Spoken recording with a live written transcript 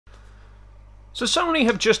So Sony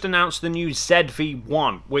have just announced the new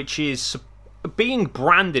ZV-1, which is being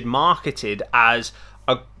branded, marketed as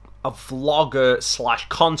a vlogger slash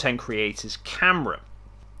content creator's camera.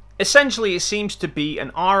 Essentially, it seems to be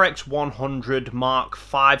an RX100 Mark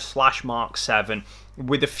V / Mark 7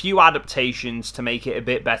 with a few adaptations to make it a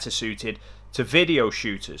bit better suited to video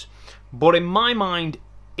shooters. But in my mind,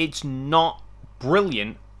 it's not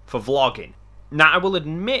brilliant for vlogging. Now, I will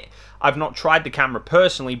admit I've not tried the camera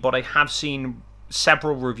personally, but I have seen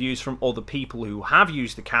several reviews from other people who have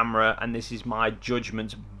used the camera, and this is my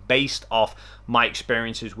judgment based off my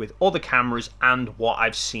experiences with other cameras and what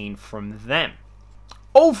I've seen from them.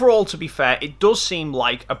 Overall, to be fair, it does seem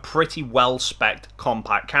like a pretty well-spec'd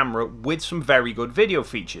compact camera with some very good video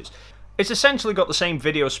features. It's essentially got the same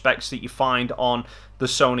video specs that you find on the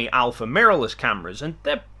Sony Alpha mirrorless cameras, and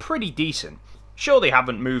they're pretty decent. Sure, they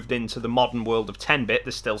haven't moved into the modern world of 10-bit,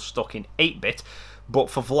 they're still stuck in 8-bit, but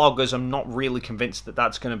for vloggers, I'm not really convinced that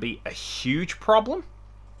that's going to be a huge problem.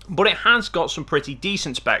 But it has got some pretty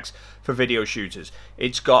decent specs for video shooters.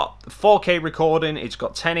 It's got 4K recording, it's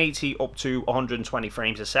got 1080 up to 120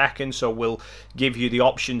 frames a second, so we'll give you the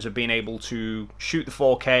options of being able to shoot the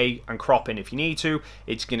 4K and crop in if you need to.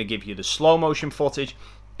 It's going to give you the slow motion footage.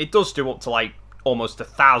 It does do up to like almost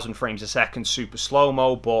 1,000 frames a second super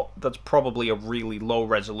slow-mo, but that's probably a really low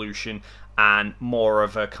resolution and more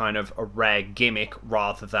of a kind of a rare gimmick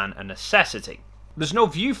rather than a necessity. There's no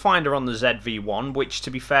viewfinder on the ZV-1, which,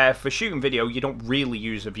 to be fair, for shooting video, you don't really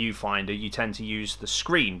use a viewfinder. You tend to use the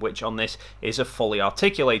screen, which on this is a fully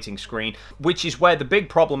articulating screen, which is where the big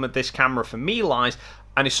problem with this camera for me lies,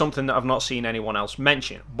 and is something that I've not seen anyone else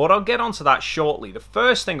mention. But I'll get onto that shortly. The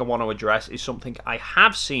first thing I want to address is something I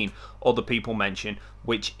have seen other people mention,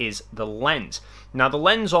 which is the lens. Now, the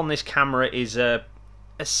lens on this camera is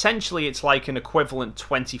essentially it's like an equivalent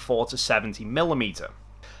 24 to 70 millimeter.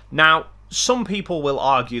 Now, some people will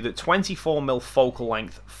argue that 24mm focal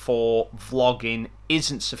length for vlogging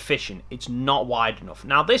isn't sufficient. It's not wide enough.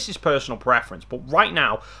 Now, this is personal preference, but right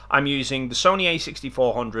now I'm using the Sony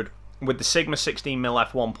a6400 with the Sigma 16mm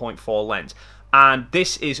f1.4 lens, and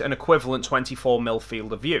this is an equivalent 24mm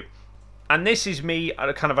field of view. And this is me at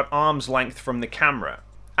a kind of an arm's length from the camera.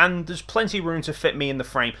 And there's plenty of room to fit me in the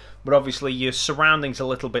frame, but obviously your surroundings are a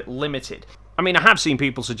little bit limited. I mean, I have seen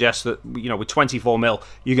people suggest that, you know, with 24mm,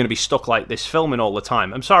 you're going to be stuck like this filming all the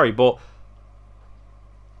time. I'm sorry, but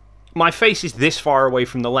my face is this far away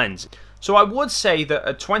from the lens. So I would say that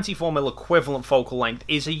a 24mm equivalent focal length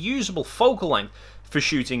is a usable focal length for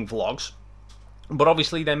shooting vlogs, but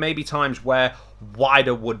obviously there may be times where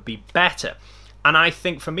wider would be better. And I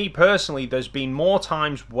think for me personally, there's been more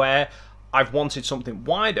times where I've wanted something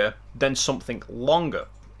wider than something longer.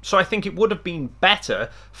 So I think it would have been better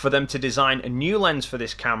for them to design a new lens for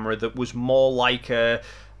this camera that was more like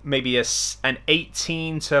maybe an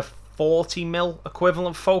 18 to 40mm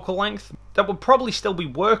equivalent focal length. That would probably still be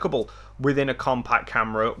workable within a compact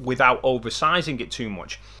camera without oversizing it too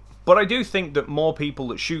much. But I do think that more people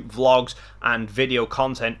that shoot vlogs and video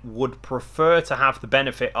content would prefer to have the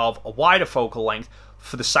benefit of a wider focal length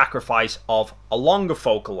for the sacrifice of a longer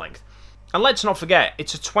focal length. And let's not forget,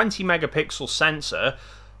 it's a 20 megapixel sensor,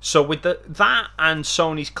 so with that and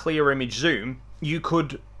Sony's clear image zoom, you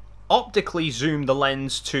could optically zoom the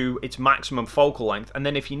lens to its maximum focal length, and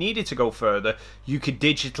then if you needed to go further, you could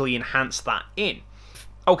digitally enhance that in.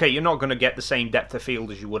 Okay, you're not going to get the same depth of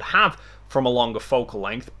field as you would have from a longer focal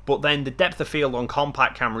length, but then the depth of field on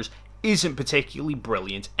compact cameras isn't particularly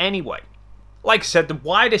brilliant anyway. Like I said, the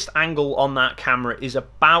widest angle on that camera is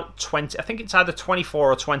about 20, I think it's either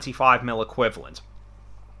 24 or 25mm equivalent,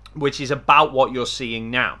 which is about what you're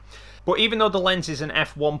seeing now. But even though the lens is an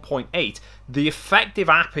f1.8, the effective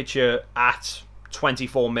aperture at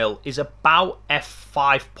 24mm is about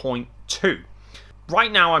f5.2.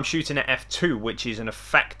 Right now I'm shooting at f2, which is an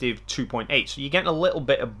effective 2.8, so you're getting a little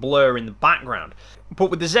bit of blur in the background.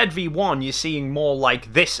 But with the ZV-1, you're seeing more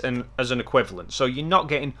like this as an equivalent, so you're not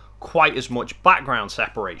getting quite as much background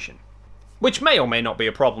separation, which may or may not be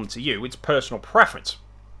a problem to you. It's personal preference.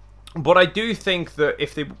 But I do think that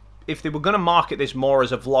if they were going to market this more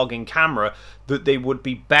as a vlogging camera, that they would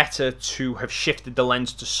be better to have shifted the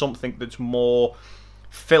lens to something that's more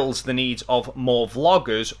fills the needs of more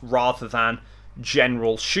vloggers rather than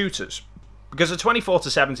general shooters. Because a 24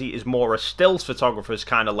 to 70 is more a stills photographer's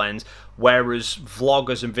kind of lens, whereas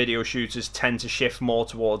vloggers and video shooters tend to shift more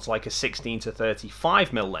towards like a 16 to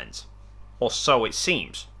 35mm lens, or so it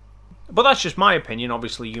seems. But that's just my opinion.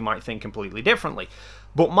 Obviously you might think completely differently.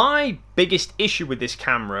 But my biggest issue with this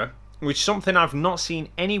camera, which is something I've not seen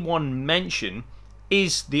anyone mention,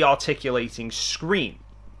 is the articulating screen.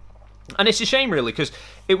 And it's a shame, really, because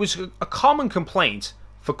it was a common complaint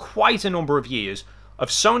for quite a number of years of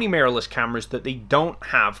Sony mirrorless cameras that they don't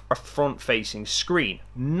have a front-facing screen.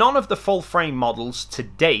 None of the full-frame models to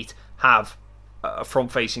date have a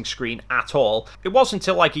front-facing screen at all. It wasn't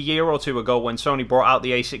until like a year or two ago when Sony brought out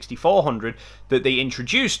the a6400 that they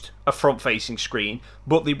introduced a front-facing screen,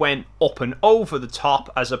 but they went up and over the top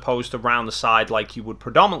as opposed to around the side like you would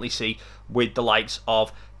predominantly see with the likes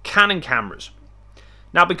of Canon cameras.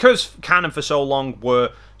 Now, because Canon for so long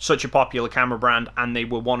were such a popular camera brand and they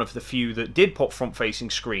were one of the few that did put front-facing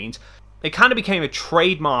screens, it kind of became a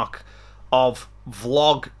trademark of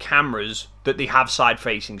vlog cameras that they have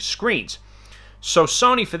side-facing screens. So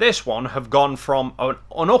Sony for this one have gone from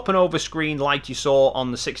an up and over screen like you saw on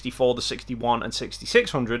the 64, the 61 and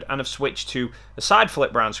 6600 and have switched to a side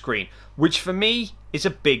flip round screen, which for me is a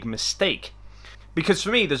big mistake. Because for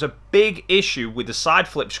me there's a big issue with the side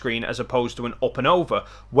flip screen as opposed to an up and over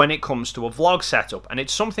when it comes to a vlog setup, and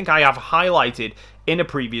it's something I have highlighted in a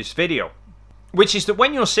previous video, which is that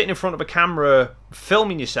when you're sitting in front of a camera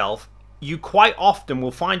filming yourself, you quite often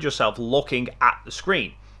will find yourself looking at the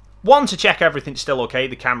screen. One, to check everything's still okay,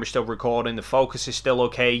 the camera's still recording, the focus is still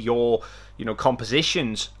okay, your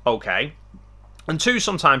composition's okay. And two,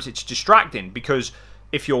 sometimes it's distracting because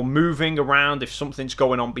if you're moving around, if something's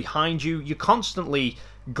going on behind you, you're constantly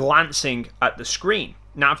glancing at the screen.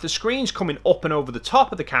 Now, if the screen's coming up and over the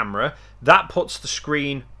top of the camera, that puts the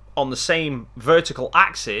screen on the same vertical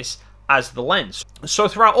axis as the lens. So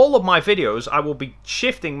throughout all of my videos, I will be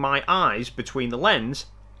shifting my eyes between the lens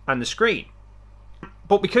and the screen.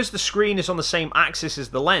 But because the screen is on the same axis as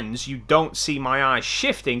the lens, you don't see my eyes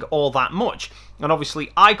shifting all that much. And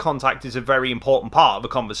obviously, eye contact is a very important part of a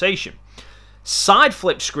conversation. Side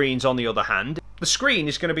flip screens, on the other hand, the screen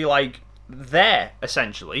is going to be like there,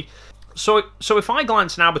 essentially. So if I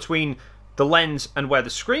glance now between the lens and where the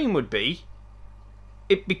screen would be,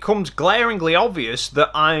 it becomes glaringly obvious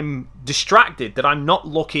that I'm distracted, that I'm not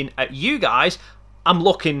looking at you guys, I'm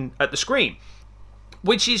looking at the screen.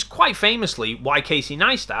 Which is quite famously why Casey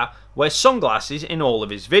Neistat wears sunglasses in all of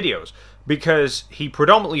his videos, because he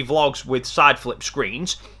predominantly vlogs with side flip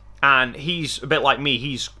screens, and he's a bit like me,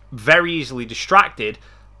 he's very easily distracted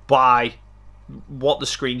by what the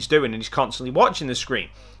screen's doing, and he's constantly watching the screen.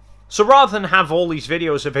 So rather than have all these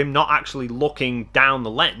videos of him not actually looking down the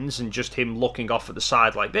lens and just him looking off at the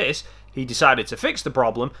side like this, he decided to fix the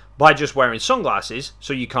problem by just wearing sunglasses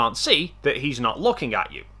so you can't see that he's not looking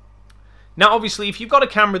at you. Now, obviously, if you've got a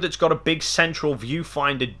camera that's got a big central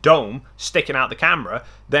viewfinder dome sticking out the camera,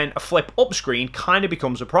 then a flip up screen kind of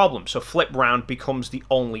becomes a problem, so flip round becomes the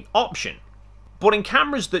only option. But in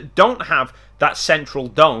cameras that don't have that central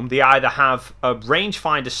dome, they either have a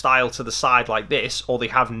rangefinder style to the side like this, or they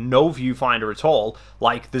have no viewfinder at all,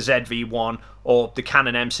 like the ZV-1 or the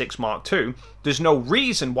Canon M6 Mark II, there's no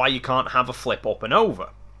reason why you can't have a flip up and over.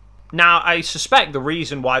 Now, I suspect the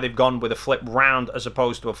reason why they've gone with a flip round as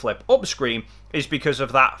opposed to a flip up screen is because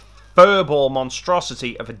of that furball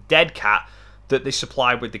monstrosity of a dead cat that they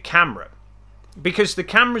supply with the camera. Because the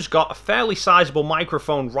camera's got a fairly sizable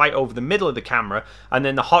microphone right over the middle of the camera, and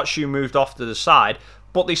then the hot shoe moved off to the side,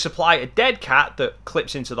 but they supply a dead cat that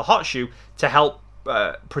clips into the hot shoe to help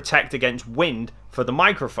protect against wind for the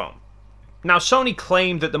microphone. Now, Sony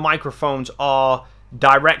claimed that the microphones are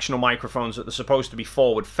directional microphones, that they're supposed to be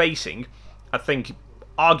forward facing. I think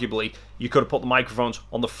arguably you could have put the microphones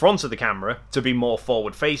on the front of the camera to be more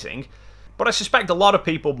forward facing, but I suspect a lot of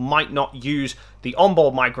people might not use the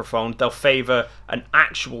onboard microphone. They'll favour an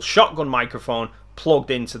actual shotgun microphone plugged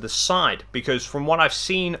into the side, because from what I've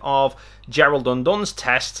seen of Gerald Undun's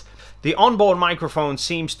tests, the onboard microphone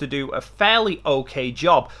seems to do a fairly okay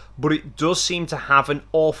job, but it does seem to have an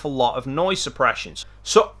awful lot of noise suppression.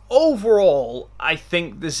 So overall, I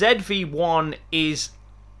think the ZV-1 is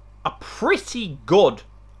a pretty good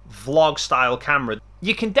vlog style camera.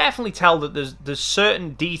 You can definitely tell that there's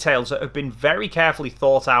certain details that have been very carefully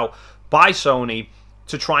thought out by Sony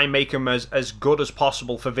to try and make them as good as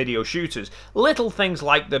possible for video shooters. Little things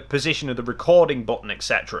like the position of the recording button,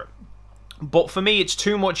 etc. But for me, it's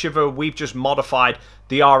too much of a we've just modified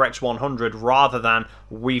the RX100 rather than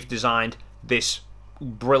we've designed this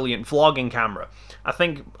brilliant vlogging camera. I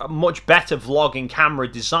think a much better vlogging camera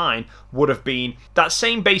design would have been that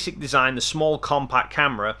same basic design, the small compact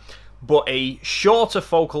camera, but a shorter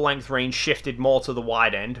focal length range shifted more to the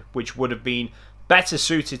wide end, which would have been better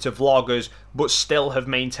suited to vloggers, but still have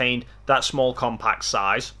maintained that small compact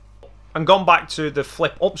size, and gone back to the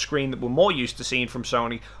flip up screen that we're more used to seeing from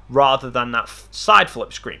Sony rather than that side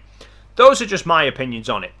flip screen. Those are just my opinions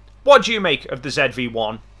on it. What do you make of the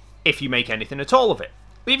ZV-1, if you make anything at all of it?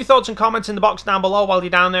 Leave your thoughts and comments in the box down below while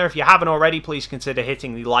you're down there. If you haven't already, please consider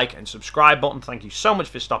hitting the like and subscribe button. Thank you so much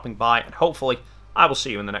for stopping by, and hopefully I will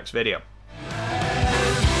see you in the next video.